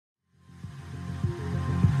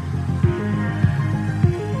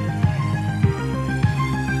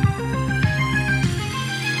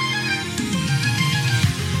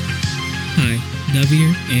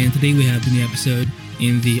Javier, and today we have a new episode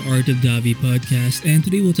in the Art of Davi podcast. And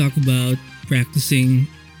today we'll talk about practicing,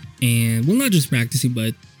 and well, not just practicing,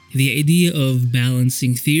 but the idea of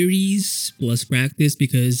balancing theories plus practice,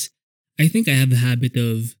 because I think I have a habit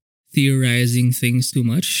of theorizing things too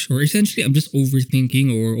much, or essentially I'm just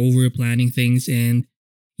overthinking or over planning things. And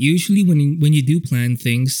usually when you do plan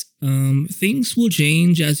things, things will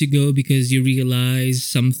change as you go because you realize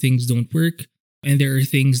some things don't work, and there are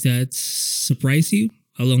things that surprise you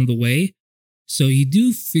along the way. So you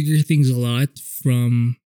do figure things a lot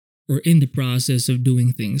from or in the process of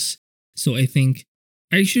doing things. So I think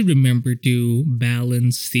I should remember to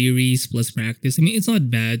balance theories plus practice. I mean, it's not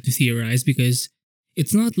bad to theorize because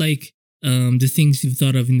it's not like the things you've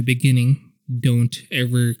thought of in the beginning don't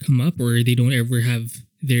ever come up or they don't ever have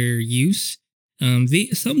their use. They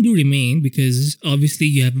some do remain because obviously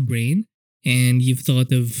you have a brain and you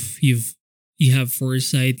have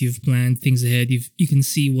foresight, you've planned things ahead, you can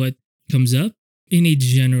see what comes up in a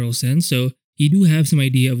general sense. So you do have some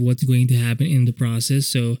idea of what's going to happen in the process.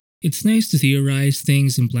 So it's nice to theorize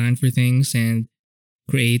things and plan for things and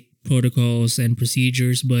create protocols and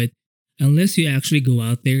procedures, but unless you actually go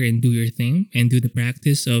out there and do your thing and do the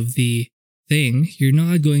practice of the thing, you're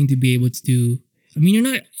not going to be able to do, I mean,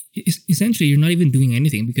 you're not even doing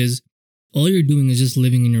anything because all you're doing is just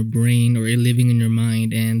living in your brain or living in your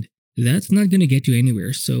mind, and that's not going to get you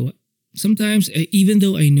anywhere. So sometimes, even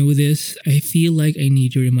though I know this, I feel like I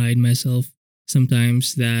need to remind myself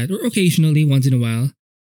sometimes that, or occasionally, once in a while,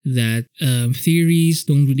 that theories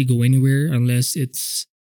don't really go anywhere unless it's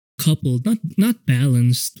coupled, not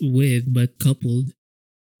balanced with, but coupled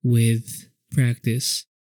with practice.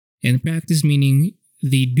 And practice meaning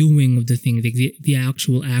the doing of the thing, the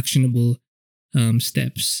actual actionable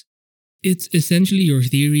steps. It's essentially your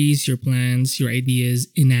theories, your plans, your ideas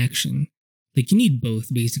in action. Like you need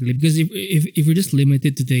both basically, because if you're just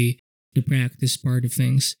limited to the practice part of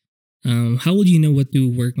things, how would you know what to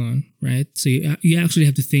work on, right? So you actually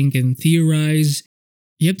have to think and theorize.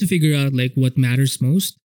 You have to figure out like what matters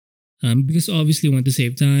most, because obviously you want to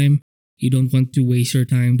save time. You don't want to waste your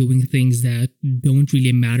time doing things that don't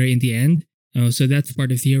really matter in the end. So that's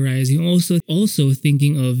part of theorizing. Also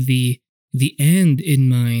thinking of the end in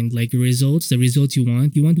mind, like the results you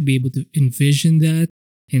want. You want to be able to envision that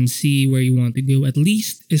and see where you want to go, at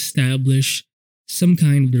least establish some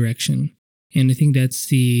kind of direction. And I think that's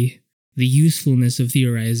the usefulness of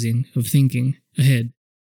theorizing, of thinking ahead.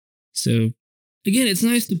 So again, it's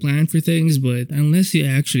nice to plan for things, but unless you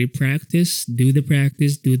actually practice, do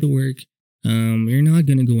the work, you're not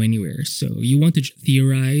going to go anywhere. So you want to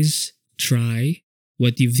theorize, try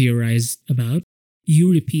what you've theorized about.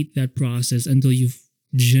 You repeat that process until you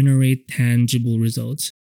generate tangible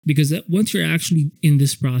results. Because once you're actually in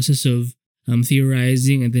this process of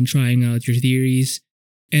theorizing and then trying out your theories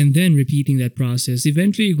and then repeating that process,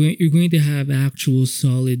 eventually you're going to have actual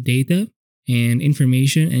solid data and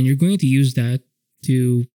information, and you're going to use that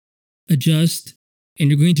to adjust, and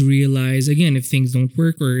you're going to realize, again, if things don't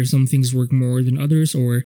work or if some things work more than others,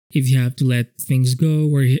 or if you have to let things go,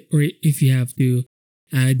 or if you have to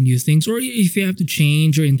add new things, or if you have to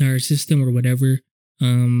change your entire system or whatever,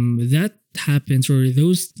 that happens, or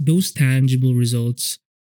those tangible results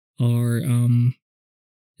are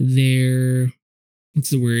they're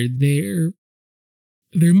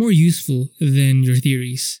more useful than your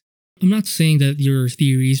theories. I'm not saying that your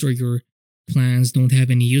theories or your plans don't have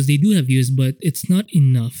any use. They do have use, but it's not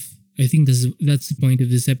enough. I think that's the point of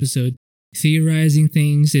this episode. Theorizing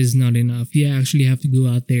things is not enough. You actually have to go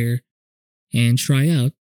out there and try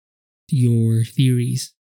out your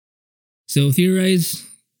theories. So theorize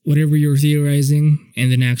whatever you're theorizing,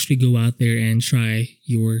 and then actually go out there and try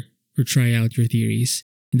out your theories.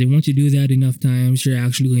 And then once you do that enough times, you're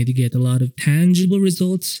actually going to get a lot of tangible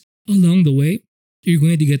results along the way. You're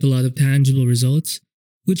going to get a lot of tangible results,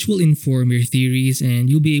 which will inform your theories, and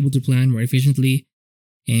you'll be able to plan more efficiently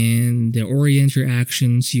and orient your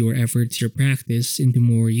actions, your efforts, your practice into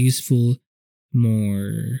more useful,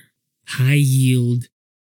 more high-yield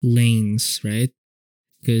lanes, right?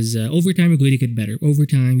 Because over time, you're going to get better. Over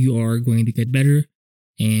time, you are going to get better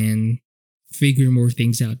and figure more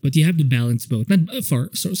things out. But you have to balance both.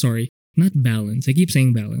 Not balance. I keep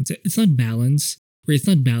saying balance. It's not balance, or it's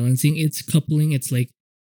not balancing. It's coupling. It's like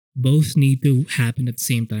both need to happen at the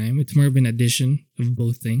same time. It's more of an addition of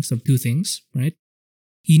both things, of two things, right?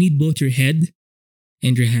 You need both your head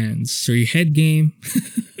and your hands. So your head game,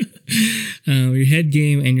 your head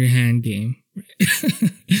game and your hand game.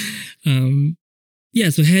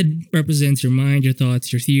 So head represents your mind, your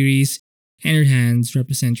thoughts, your theories, and your hands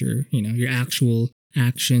represent your actual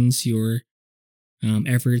actions, your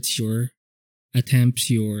efforts, your attempts,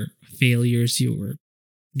 your failures, your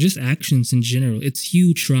just actions in general. It's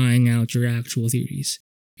you trying out your actual theories.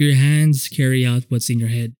 Your hands carry out what's in your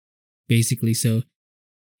head, basically. So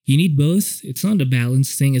you need both. It's not a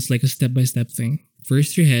balance thing. It's like a step-by-step thing.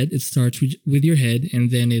 First, your head. It starts with your head, and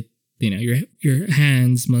then your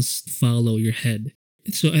hands must follow your head.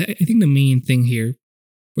 So I think the main thing here,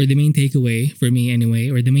 or the main takeaway for me anyway,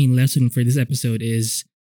 or the main lesson for this episode is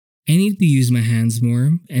I need to use my hands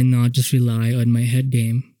more and not just rely on my head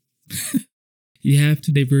game. You have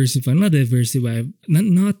to diversify, not diversify,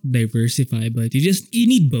 but you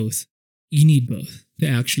need both. You need both to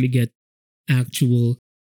actually get actual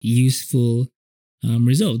useful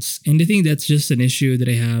results. And I think that's just an issue that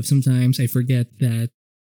I have. Sometimes I forget that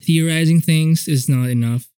theorizing things is not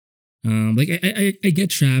enough. I get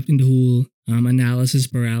trapped in the whole analysis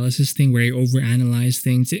paralysis thing where I overanalyze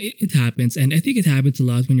things. It happens, and I think it happens a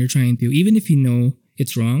lot when you're trying to, even if you know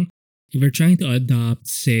it's wrong, if you're trying to adopt,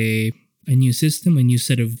 say, a new system, a new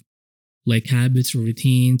set of like habits or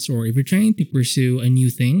routines, or if you're trying to pursue a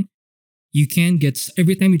new thing, you can get,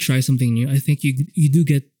 every time you try something new, I think you do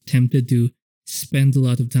get tempted to spend a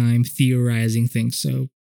lot of time theorizing things. So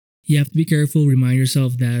you have to be careful, remind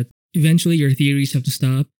yourself that eventually your theories have to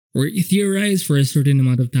stop, or you theorize for a certain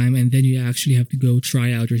amount of time, and then you actually have to go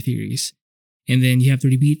try out your theories. And then you have to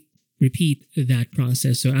repeat that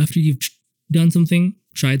process. So after you've done something,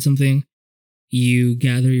 tried something, you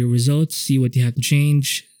gather your results, see what you have to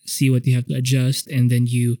change, see what you have to adjust, and then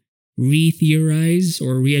you re-theorize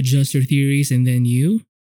or readjust your theories, and then you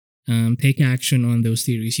take action on those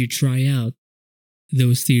theories. You try out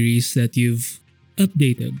those theories that you've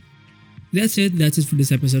updated. That's it for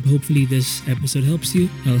this episode. Hopefully this episode helps you.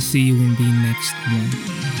 I'll see you in the next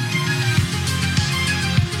one.